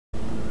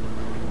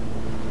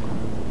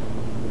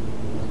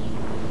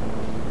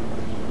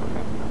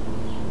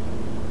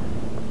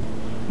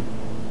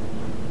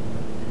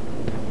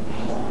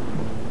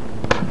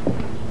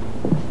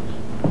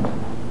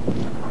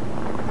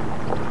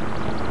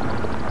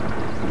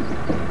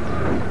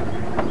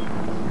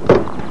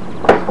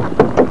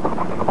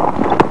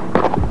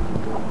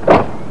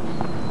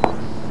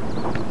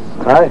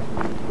Hi.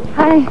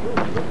 Hi.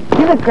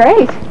 You look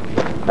great.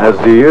 As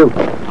do you.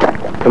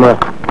 Come on.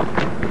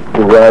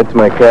 We'll ride to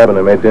my cabin.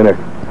 I made dinner.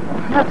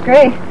 That's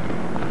great.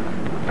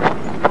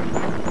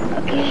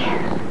 Okay.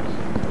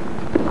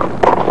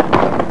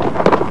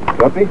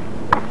 Grumpy?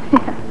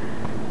 Yeah.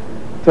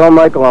 Tell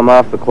Michael I'm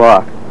off the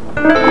clock.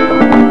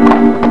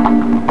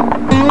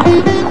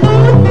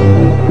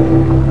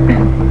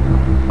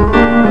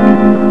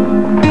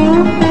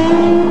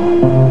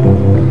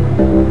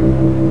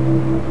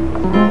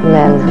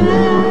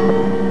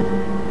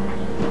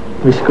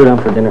 We should go down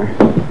for dinner.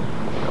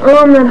 Oh,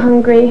 I'm not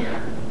hungry.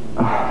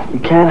 You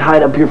can't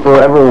hide up here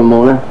forever,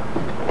 Ramona.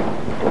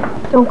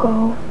 Don't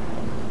go.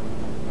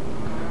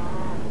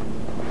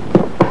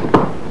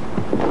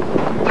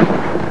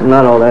 I'm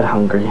not all that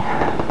hungry.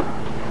 I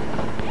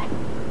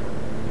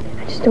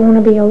just don't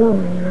want to be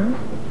alone, you know?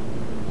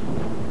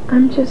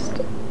 I'm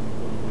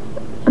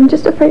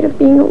just afraid of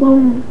being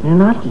alone. You're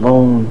not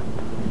alone.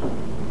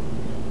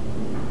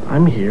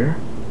 I'm here.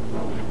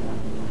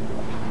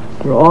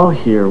 We're all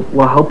here.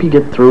 We'll help you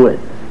get through it.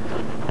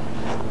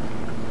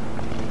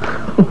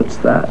 What's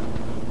that?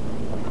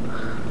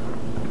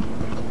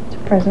 It's a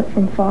present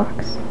from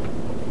Fox.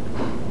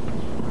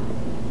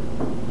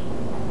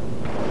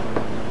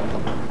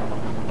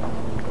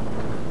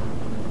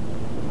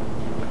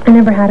 I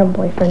never had a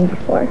boyfriend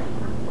before.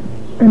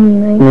 I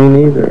mean, Me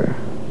neither.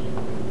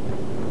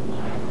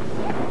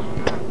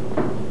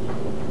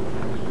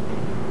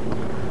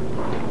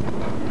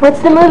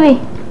 What's the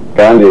movie?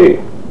 Gandhi.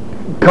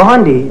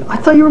 Gandhi? I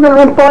thought you were going to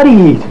rent Body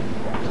Heat.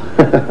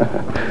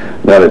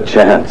 Not a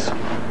chance.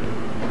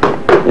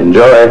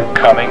 Enjoy.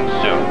 Coming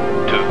soon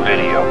to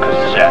video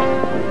cassette.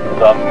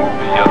 The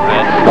movie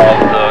event of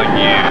the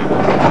year.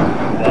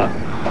 The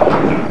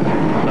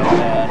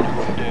man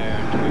who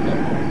dared to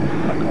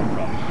expose the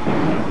corrupt.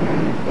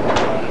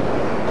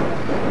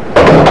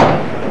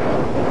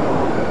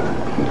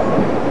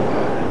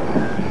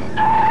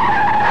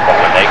 But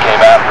when they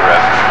came after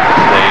him,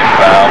 they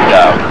found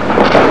out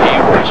he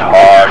was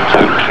hard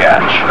to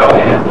catch. Go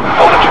ahead,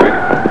 pull the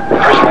trigger.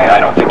 Personally, I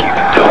don't think you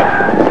can do it.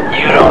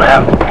 You don't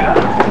have the gun.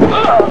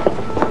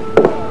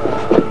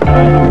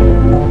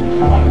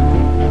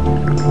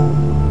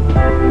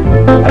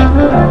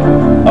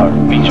 Our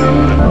feature.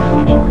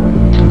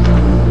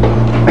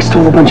 I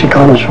stole a bunch of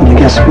condoms from the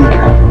guest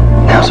speaker.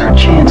 Now's our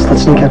chance.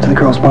 Let's sneak out to the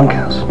girls'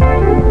 bunkhouse.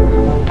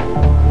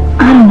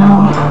 I don't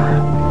know.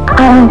 I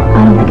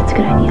don't think it's a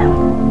good idea.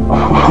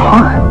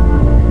 What?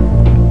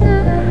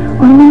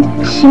 Well, I mean,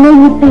 she made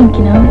me think,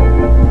 you know,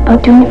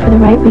 about doing it for the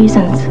right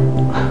reasons.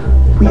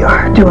 We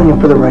are doing it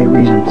for the right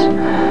reasons.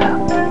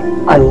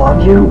 I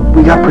love you.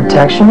 We got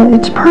protection.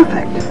 It's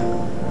perfect.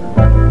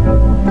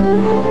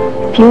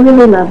 If you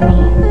really love me,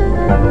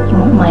 you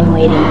won't mind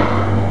waiting.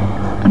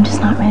 I'm just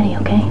not ready,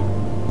 okay?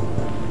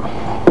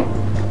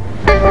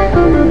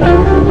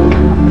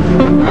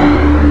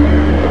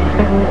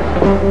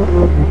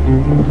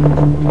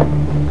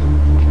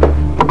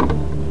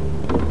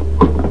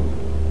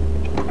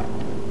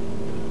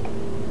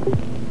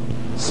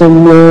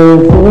 Somewhere a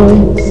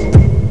voice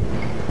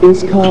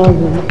is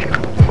calling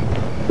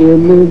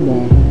in the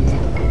night.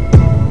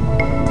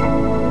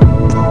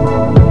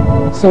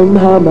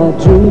 Somehow my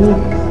dreams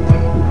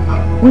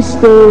were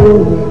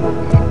stolen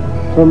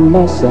from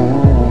my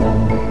side.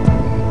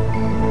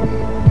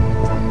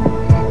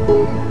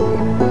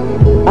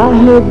 I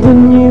heard the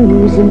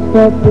news and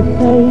felt the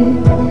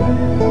pain.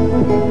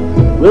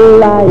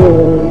 Will I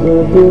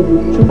ever hear the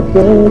truth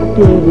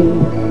again?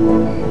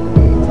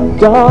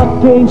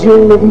 Dark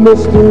angel of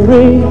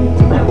mystery,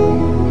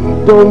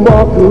 don't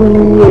walk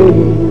away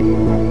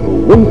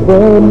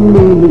from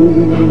me.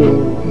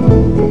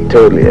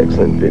 Totally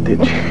excellent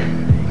vintage.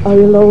 Are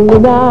you lonely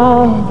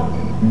now?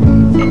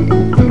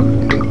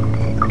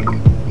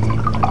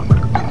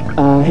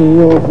 I hear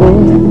your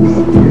voice.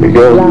 Here you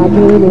go. Like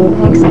an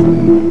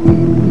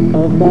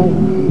of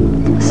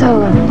night. So,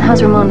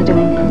 how's Ramona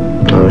doing?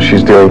 Oh,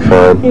 she's doing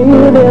fine.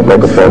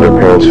 Michael found her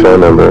parents'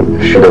 phone number.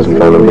 If she doesn't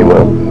find them, he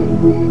will.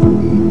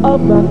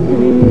 Of my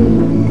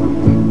fears.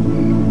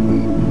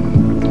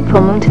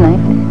 Full moon tonight.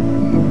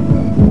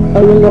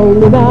 Are you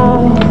lonely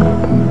now?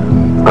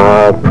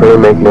 Pray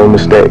make no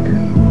mistake.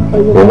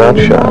 We're not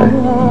shy.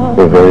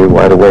 We're very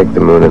wide awake,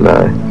 the moon and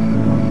I.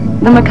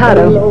 The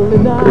Mikado.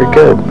 Very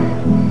good.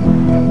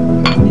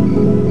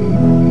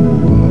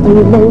 Are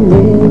you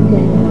lonely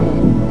now?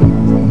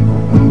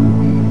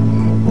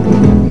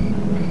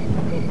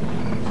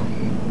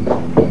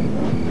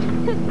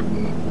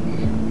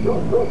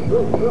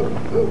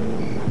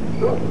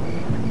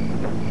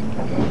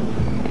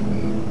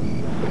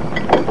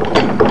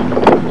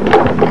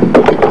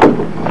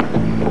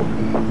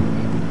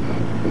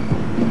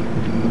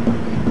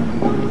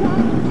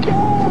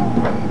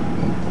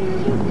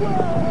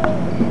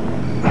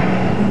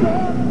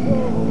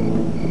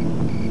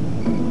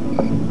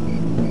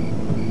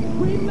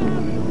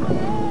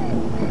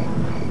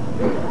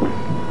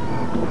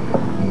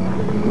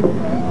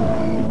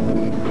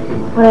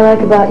 What I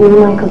like about you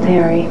and Uncle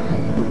Terry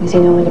is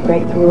you know when to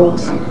break the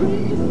rules.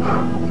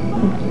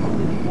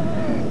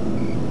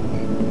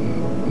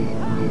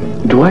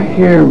 Do I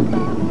hear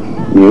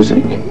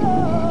music?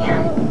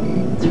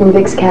 It's from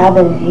Vic's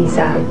cabin. He's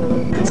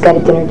got a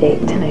dinner date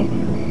tonight.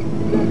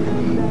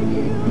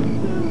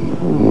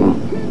 Oh,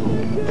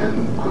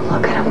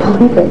 look, I don't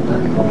believe it.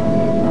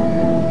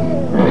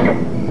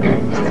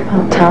 It's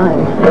about time.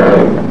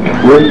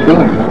 Where are you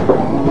going?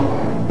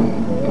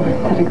 I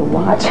gotta go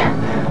watch.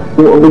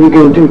 What are you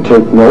going to do?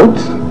 Take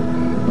notes?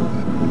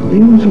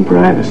 Leave him some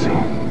privacy.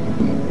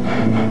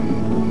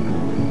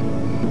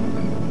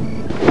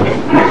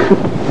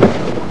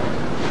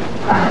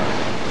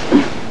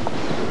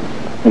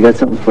 I got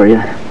something for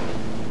you.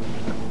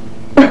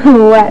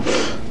 What?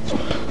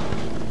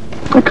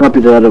 I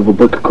copied it out of a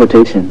book of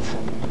quotations.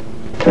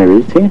 Can I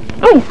read it to you?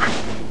 Oh, yeah.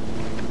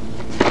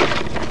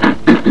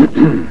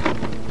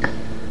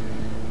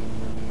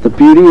 The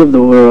beauty of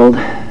the world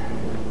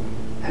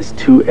has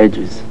two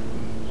edges.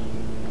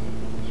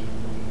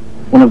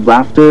 One of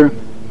laughter,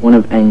 one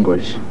of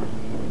anguish,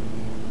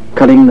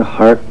 cutting the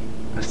heart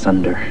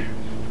asunder.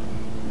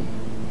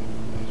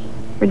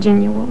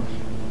 Virginia Woolf.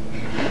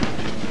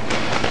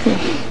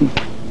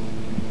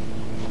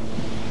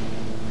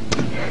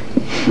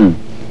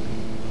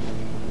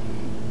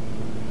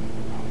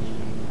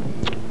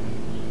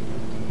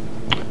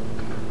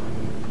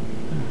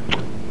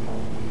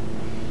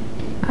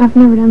 I've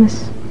never done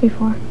this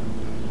before.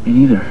 Me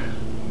neither.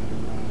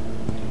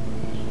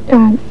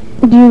 Do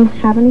you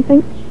have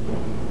anything?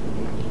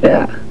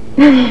 Yeah.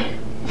 You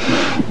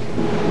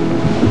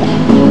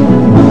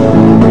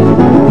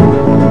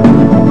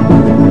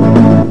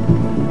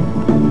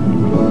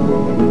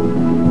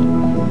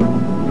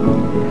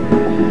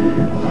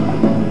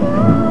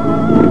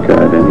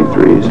got any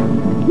threes?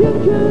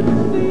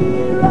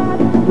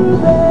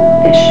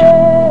 Fish.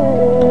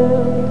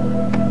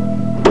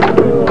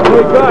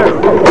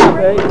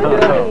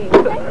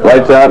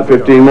 Lights out in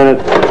 15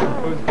 minutes.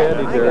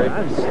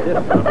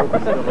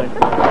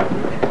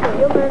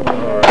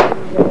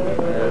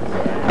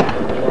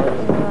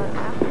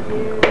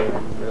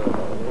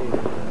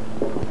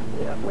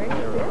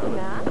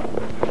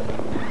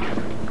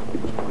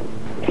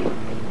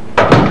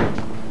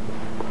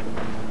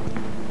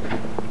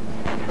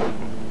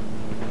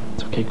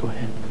 It's okay, go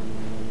ahead.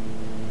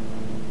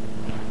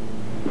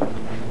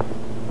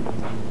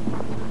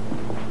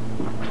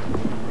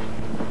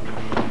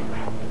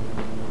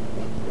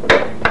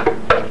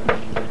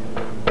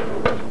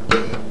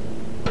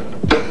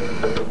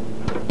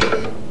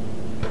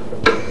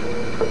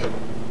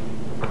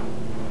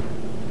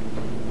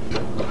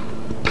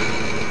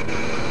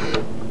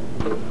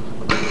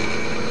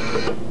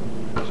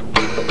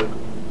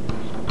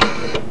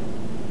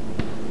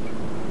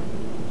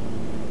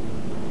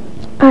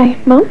 Hi,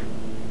 Mom?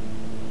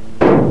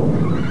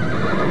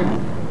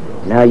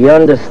 Now, you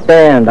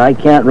understand, I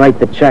can't write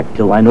the check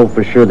till I know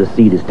for sure the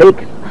seed is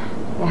taken.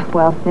 Yeah,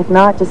 well, if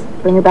not, just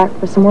bring her back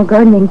for some more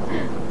gardening.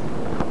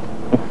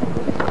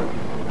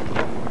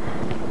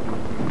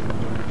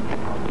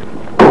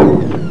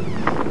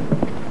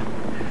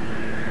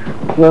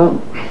 Well,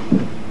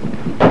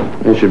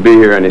 they should be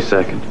here any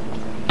second.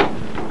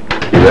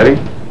 You ready?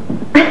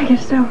 I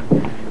guess so.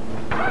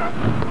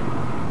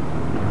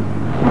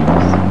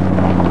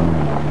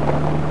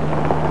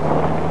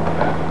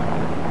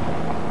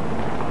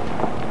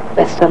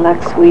 Best of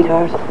luck,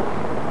 sweetheart.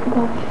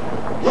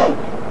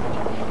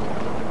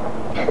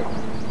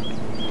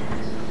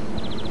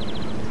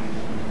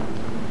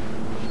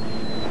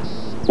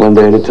 One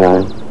day at a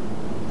time.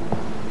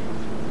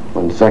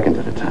 1 second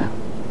at a time.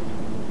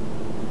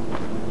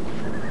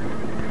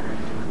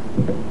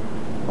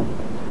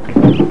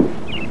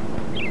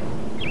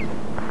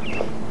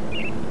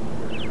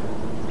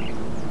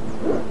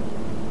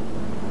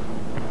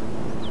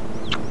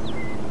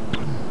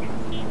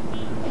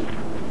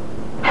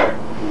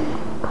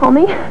 Call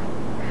me?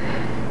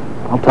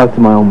 I'll talk to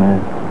my old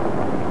man.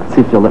 See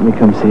if he'll let me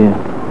come see you.